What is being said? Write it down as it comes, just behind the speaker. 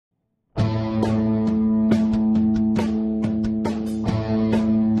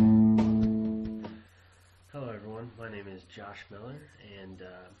Josh Miller, and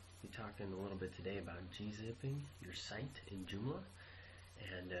we're talking a little bit today about gZipping your site in Joomla,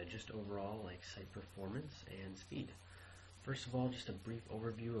 and just overall like site performance and speed. First of all, just a brief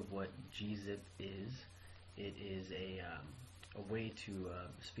overview of what gZip is. It is a way to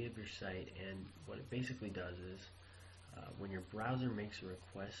speed up your site, and what it basically does is when your browser makes a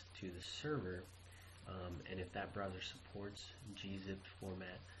request to the server, and if that browser supports gZip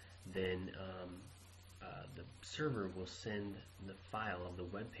format, then the server will send the file of the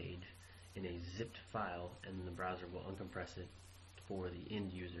web page in a zipped file, and then the browser will uncompress it for the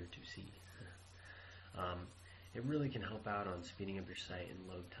end user to see. It really can help out on speeding up your site and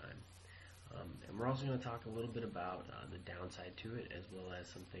load time. And we're also going to talk a little bit about the downside to it, as well as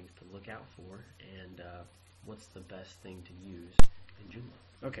some things to look out for, and what's the best thing to use in Joomla.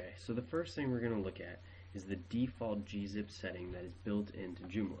 Okay, so the first thing we're going to look at is the default gZip setting that is built into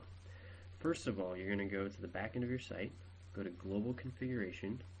Joomla. First of all, you're going to go to the back end of your site, go to Global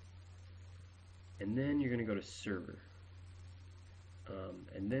Configuration, and then you're going to go to Server.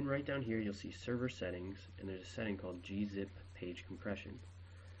 And then right down here you'll see Server Settings, and there's a setting called gZip Page Compression.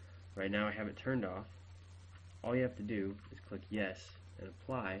 Right now I have it turned off. All you have to do is click Yes and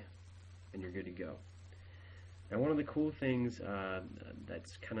Apply, and you're good to go. Now, one of the cool things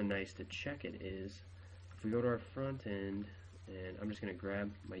that's kind of nice to check it is, if we go to our front end, and I'm just going to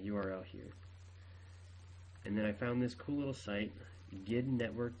grab my URL here, and then I found this cool little site,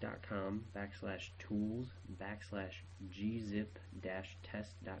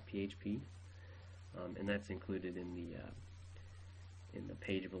 gidnetwork.com/tools/gzip-test.php, and that's included in the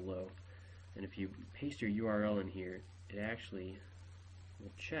page below. And if you paste your URL in here, it actually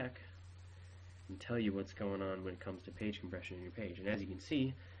will check and tell you what's going on when it comes to page compression in your page. And as you can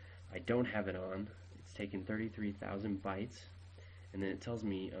see, I don't have it on. It's taken 33,000 bytes, and then it tells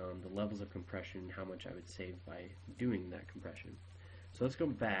me the levels of compression, how much I would save by doing that compression. So let's go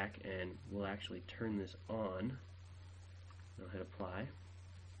back and we'll actually turn this on. I'll hit Apply,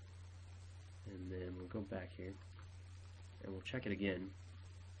 and then we'll go back here and we'll check it again.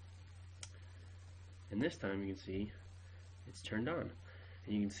 And this time you can see it's turned on.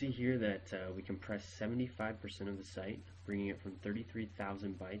 And you can see here that we compressed 75% of the site, bringing it from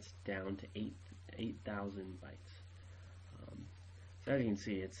 33,000 bytes down to 8,000 bytes. So as you can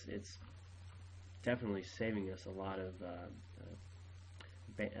see, it's definitely saving us a lot of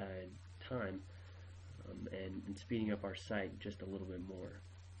time and speeding up our site just a little bit more.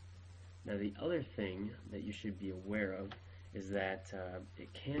 Now, the other thing that you should be aware of is that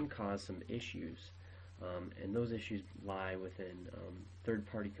it can cause some issues, and those issues lie within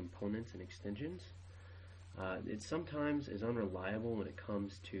third-party components and extensions. It sometimes is unreliable when it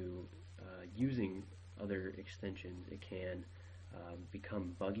comes to using other extensions. It can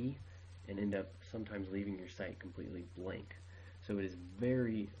become buggy and end up sometimes leaving your site completely blank. So it is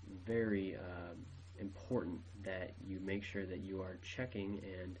very, very important that you make sure that you are checking,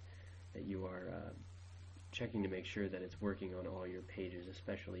 and that you are checking to make sure that it's working on all your pages,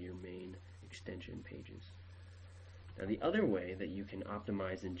 especially your main extension pages. Now, the other way that you can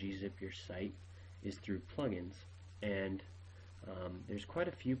optimize and gZip your site is through plugins, and there's quite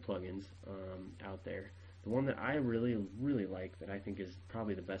a few plugins out there. The one that I really like, that I think is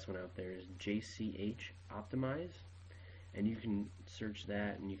probably the best one out there, is JCH Optimize, and you can search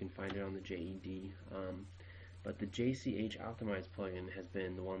that and you can find it on the JED. But the JCH Optimize plugin has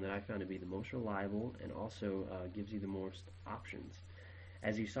been the one that I found to be the most reliable, and also gives you the most options.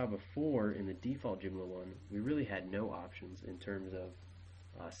 As you saw before in the default Joomla one, we really had no options in terms of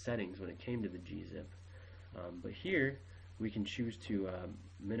settings when it came to the gZip. But here we can choose to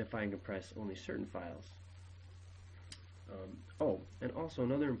minify and compress only certain files. And also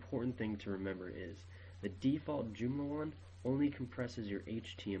another important thing to remember is the default Joomla one only compresses your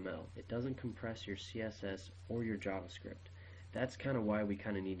HTML. It doesn't compress your CSS or your JavaScript. That's kind of why we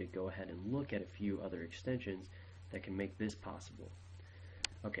kind of need to go ahead and look at a few other extensions that can make this possible.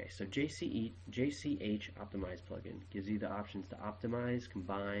 Okay, so JCH Optimize plugin gives you the options to optimize,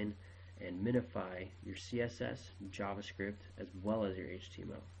 combine, and minify your CSS, JavaScript, as well as your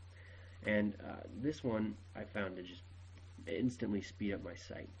HTML. And this one I found to just instantly speed up my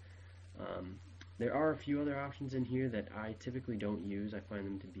site. There are a few other options in here that I typically don't use. I find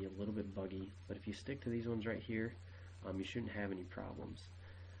them to be a little bit buggy, but if you stick to these ones right here, you shouldn't have any problems.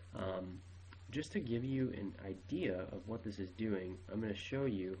 Just to give you an idea of what this is doing, I'm going to show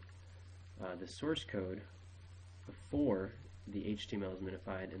you the source code before the HTML is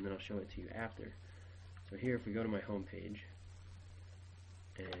minified, and then I'll show it to you after. So here, if we go to my home page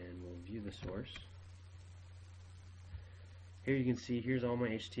and we'll view the source, here you can see here's all my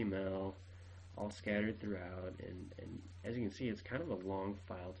HTML. all scattered throughout, and as you can see, it's kind of a long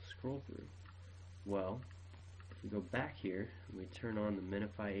file to scroll through. Well, if we go back here and we turn on the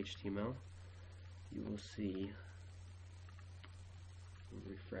minify HTML, you will see, we'll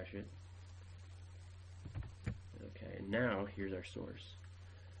refresh it. Okay, and now here's our source.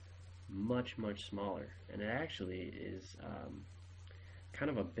 Much smaller, and it actually is kind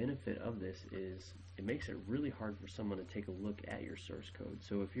of a benefit of this is it makes it really hard for someone to take a look at your source code.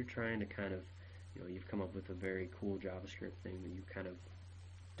 So if you're trying to kind of, you've come up with a very cool JavaScript thing that you kind of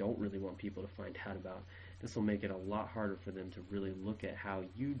don't really want people to find out about, this will make it a lot harder for them to really look at how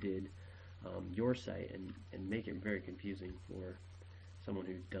you did your site, and make it very confusing for someone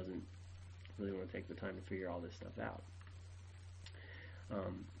who doesn't really want to take the time to figure all this stuff out.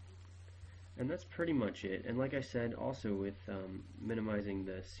 And that's pretty much it. And like I said, also with minimizing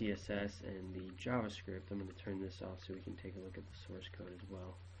the CSS and the JavaScript, I'm going to turn this off so we can take a look at the source code as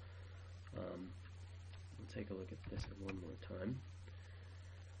well. We'll take a look at this one more time.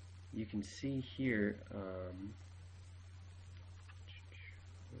 You can see here,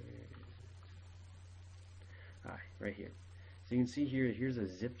 where is it? Right here. So you can see here, here's a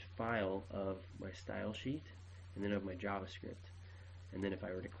zipped file of my style sheet and then of my JavaScript. And then if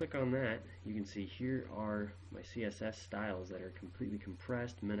I were to click on that, you can see here are my CSS styles that are completely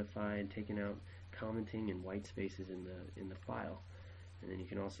compressed, minified, taken out commenting and white spaces in the file. And then you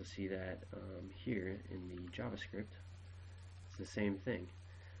can also see that here in the JavaScript. It's the same thing.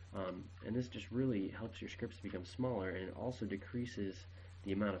 And this just really helps your scripts become smaller, and it also decreases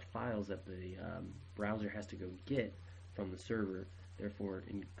the amount of files that the browser has to go get from the server, therefore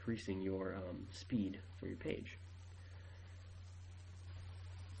increasing your speed for your page.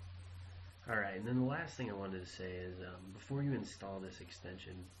 Alright, and then the last thing I wanted to say is before you install this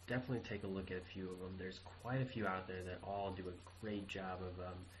extension, definitely take a look at a few of them. There's quite a few out there that all do a great job of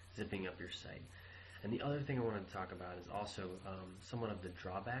zipping up your site. And the other thing I wanted to talk about is also somewhat of the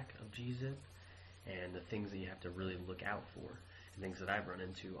drawback of gZip and the things that you have to really look out for, and things that I've run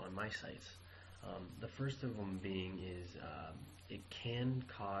into on my sites. The first of them being is it can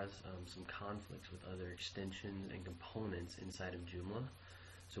cause some conflicts with other extensions and components inside of Joomla.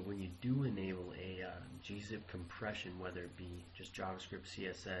 So when you do enable a gZip compression, whether it be just JavaScript,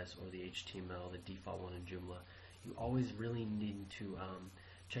 CSS, or the HTML, the default one in Joomla, you always really need to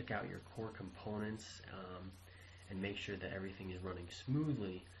check out your core components and make sure that everything is running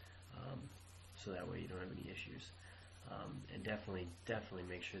smoothly, so that way you don't have any issues. And definitely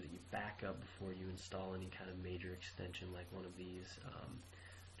make sure that you back up before you install any kind of major extension like one of these,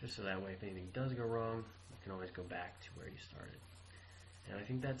 just so that way if anything does go wrong, you can always go back to where you started. And I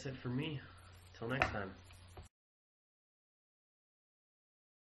think that's it for me. Till next time.